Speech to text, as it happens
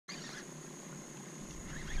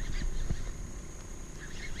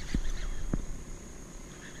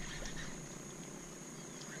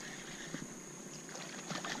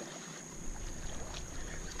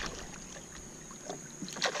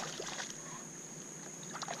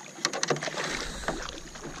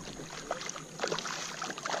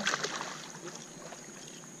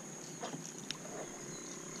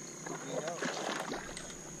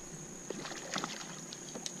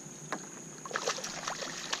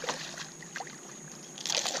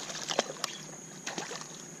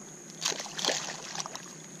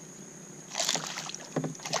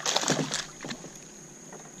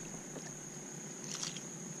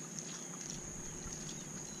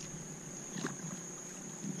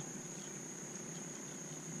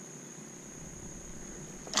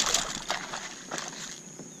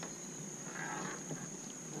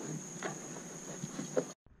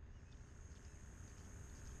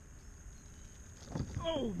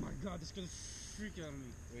Oh my god, this gonna freak out of me.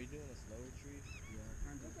 Were you doing a slow retreat? Yeah,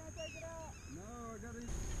 kind of. You can't take it out. No, I gotta.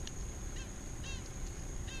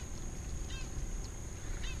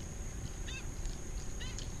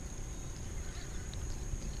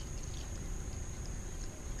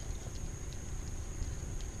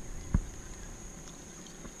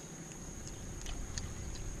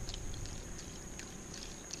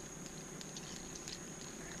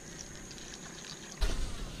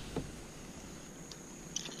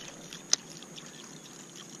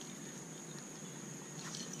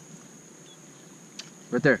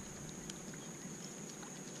 Right there.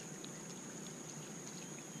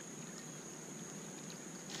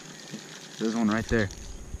 There's one right there.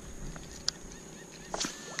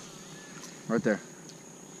 Right there.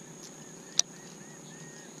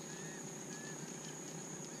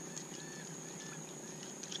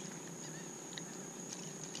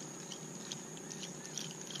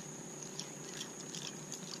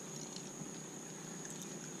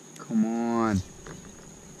 Come on.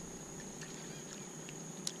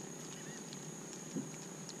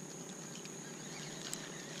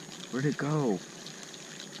 Where'd it go?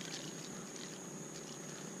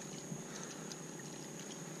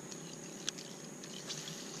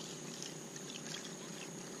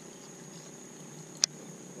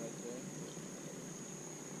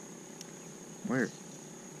 Where?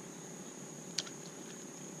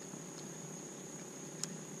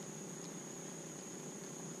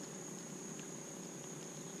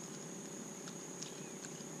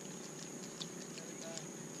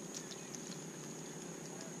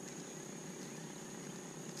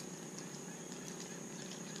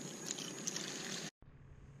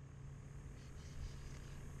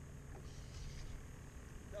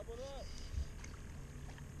 Double up.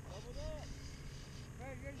 Double up.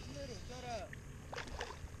 Hey, here's the middle. Shut up.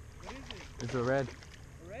 What is it? It's a red.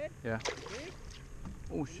 A red? Yeah. Big?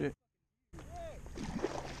 Oh shit.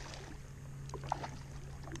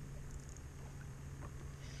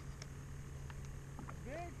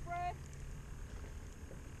 Big, Fred?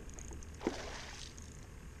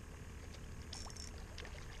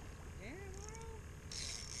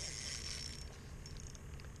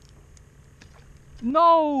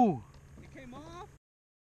 No! It came off?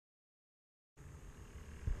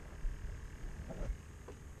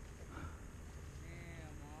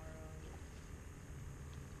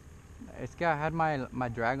 This guy had my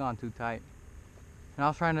drag on too tight, and I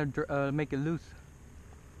was trying to make it loose.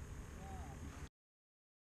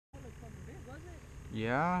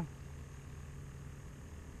 Yeah.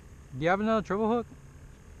 Do you have another treble hook?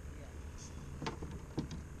 Yeah.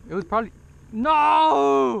 It was probably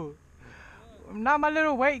no. Not my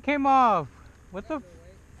little weight came off. What the?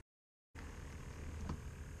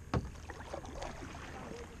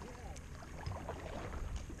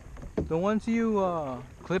 The ones you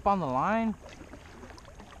clip on the line.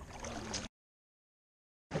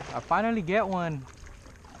 I finally get one.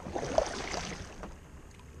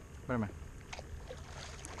 Wait a minute.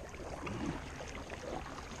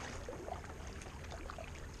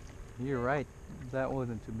 You're right. That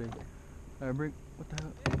wasn't too big. Bring what the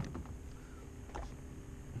hell?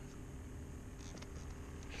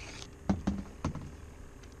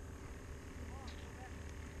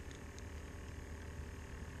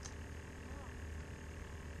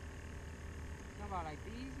 About like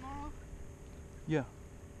these, Marlo? Yeah.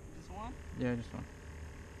 Just one? Yeah, just one.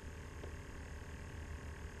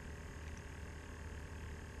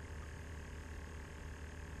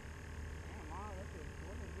 Damn, Marlo, that's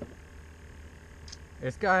a good.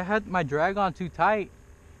 This guy had my drag on too tight,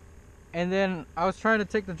 and then I was trying to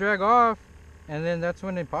take the drag off, and then that's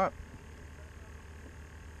when it popped.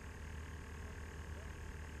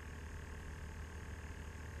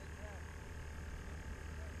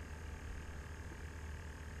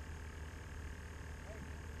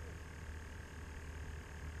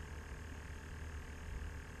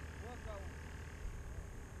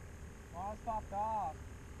 Mars popped off.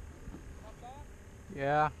 Popped off?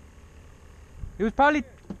 Yeah. He was probably,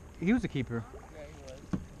 he was a keeper. Yeah, he was.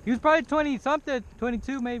 He was probably 20 something,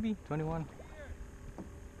 22 maybe, 21.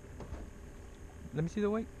 Let me see the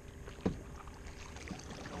weight.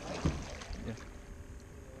 Yeah.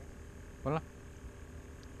 Voila.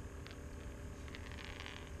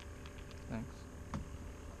 Thanks.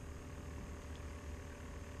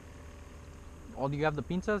 Oh, do you have the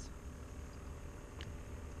pinzas?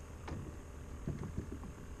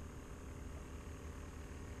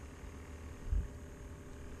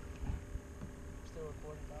 Still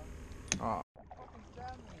recording, dog? Oh.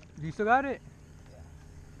 You still got it?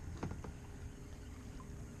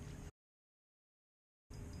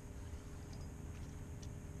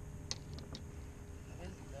 What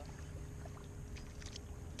is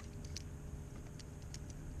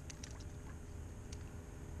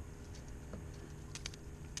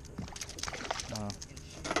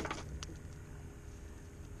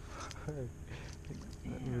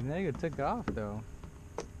nigga took it off though.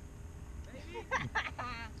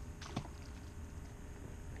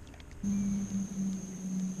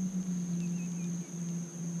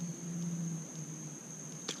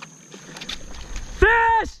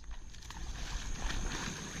 Fish!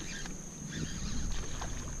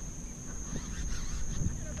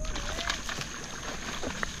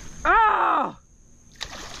 Ah!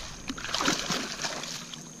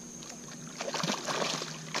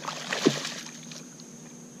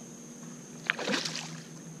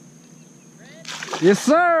 Yes,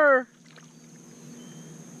 sir.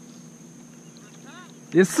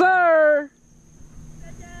 Yes, sir.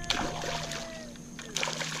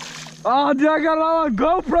 Oh, dude, I got it all on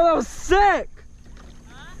GoPro. That was sick.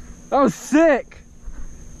 That was sick.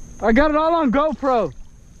 I got it all on GoPro.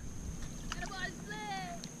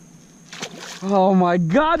 Oh my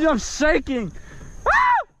God, dude, I'm shaking.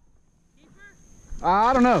 Ah!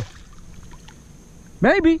 I don't know.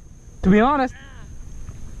 Maybe, to be honest.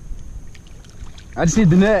 I just need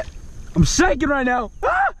the net. I'm shaking right now.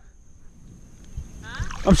 Ah!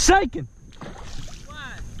 I'm shaking. What?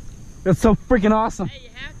 That's so freaking awesome. Hey, you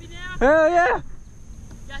happy now? Hell yeah.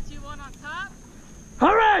 Got you one on top?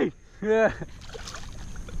 All right. Yeah.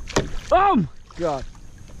 Oh my God.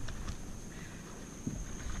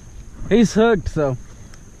 He's hooked, so.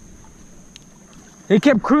 He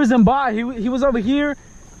kept cruising by. He was over here,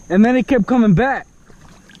 and then he kept coming back.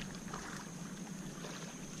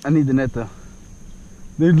 I need the net though.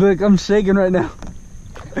 Dude, look, I'm shaking right now.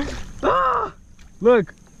 Ah!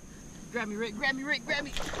 Look. Grab me, Rick, grab me, Rick, grab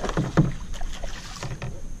me.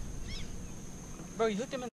 Bro, you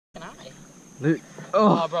hooked him in the eye. Look.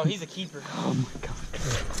 Oh. Oh, bro, he's a keeper. Oh my God.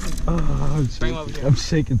 Oh, I'm Bring him over shaking. here. I'm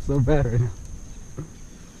shaking so bad right now.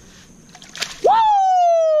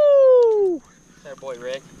 Woo! There, boy,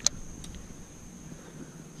 Rick.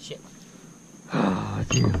 Shit. Oh,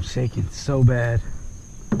 dude, I'm shaking so bad.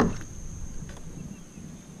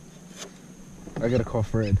 I gotta call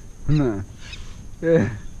Fred. Nah. Yeah.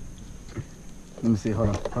 Let me see. Hold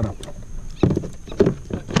on. Hold on.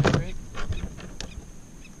 Rick.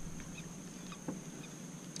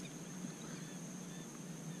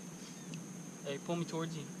 Hey, pull me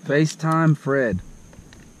towards you. FaceTime Fred.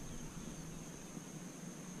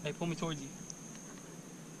 Hey, pull me towards you.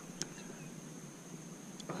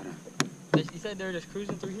 You said they're just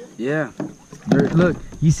cruising through here? Yeah. Look,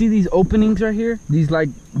 you see these openings right here? These like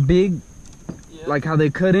big, Yeah. like how they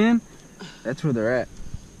cut in? That's where they're at.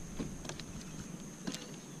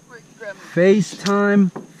 Rick, grab me.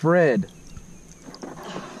 FaceTime Fred.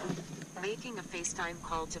 Making a FaceTime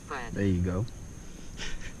call to Fred. There you go.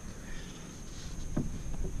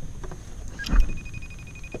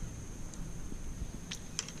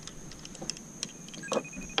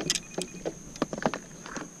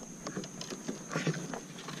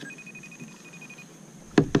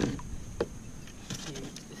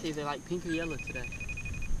 It's either like pink or yellow today.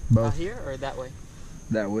 Both. Out here or that way?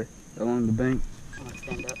 That way. Along the bank. I'm gonna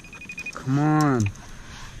stand up. Come on.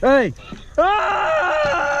 Hey!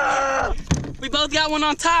 Ah! We both got one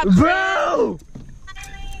on top. Bro!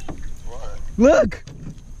 What? Look!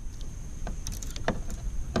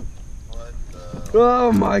 What the?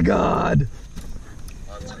 Oh my God!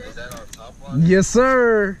 Is that on top one? Yes,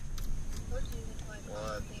 sir! What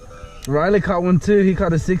the? Riley caught one too. He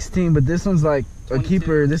caught a 16, but this one's like a 22.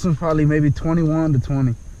 keeper. This one's probably maybe 21 to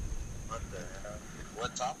 20. What the hell?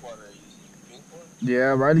 What top water are you using? Pink one?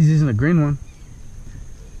 Yeah, Riley's using a green one.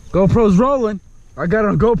 GoPro's rolling. I got it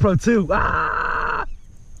on GoPro too. Ah!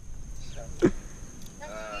 Are you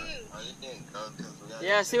getting drunk? 'Cause we gotta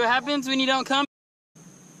Yeah, see what happens when you don't come? We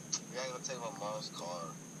gotta go take my mom's car.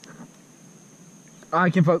 I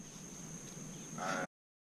can fuck. Alright.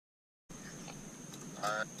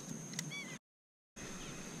 Alright.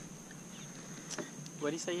 What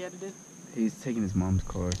did he say you had to do? He's taking his mom's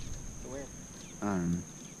car. To where? I don't know.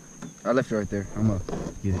 I left it right there. I'm gonna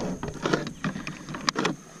get it.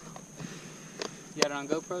 You got it on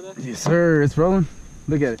GoPro though? Yes, sir. It's rolling.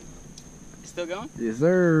 Look at it. It's still going? Yes,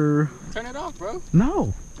 sir. Turn it off, bro.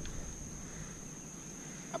 No.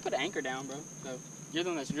 I put an anchor down, bro. So you're the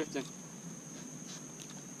one that's drifting.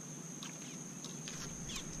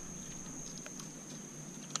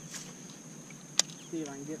 See if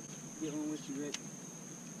I can get one with you, Rick.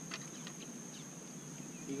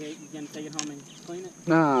 You gonna take it home and clean it?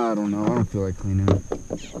 Nah, I don't know. I don't feel like cleaning it.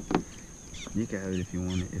 You can have it if you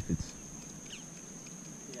want it. If it's.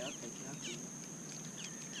 Yeah, I'll take it. I'll clean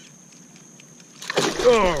it.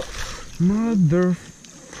 Oh, mother.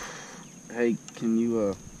 Hey, can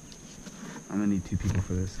you? I'm gonna need 2 people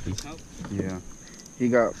for this. 'Cause, Nope. yeah, he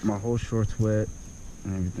got my whole shorts wet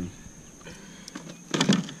and everything.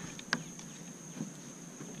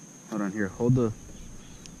 Hold on here. Hold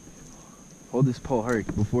this pole. Hurry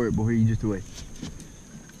before you just away.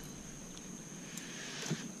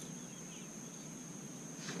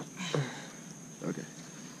 Okay.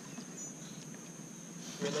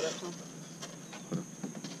 Hold on.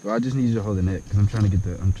 Well, I just need you to hold the net because I'm trying to get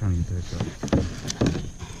the hook up.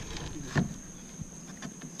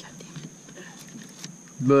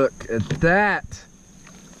 Look at that.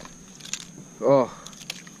 Oh.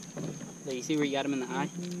 There, you see where you got him in the eye?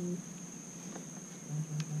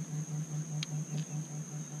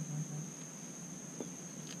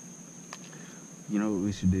 You know what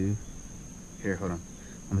we should do? Here, hold on.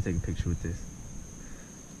 I'm gonna take a picture with this.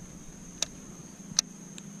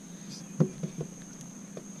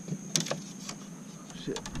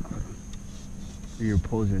 Shit. Hold on. Your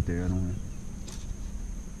pole's right there. I don't want.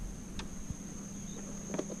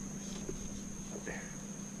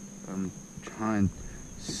 I'm trying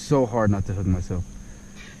so hard not to hook myself.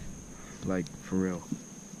 Like, for real.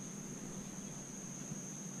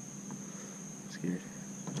 I'm scared.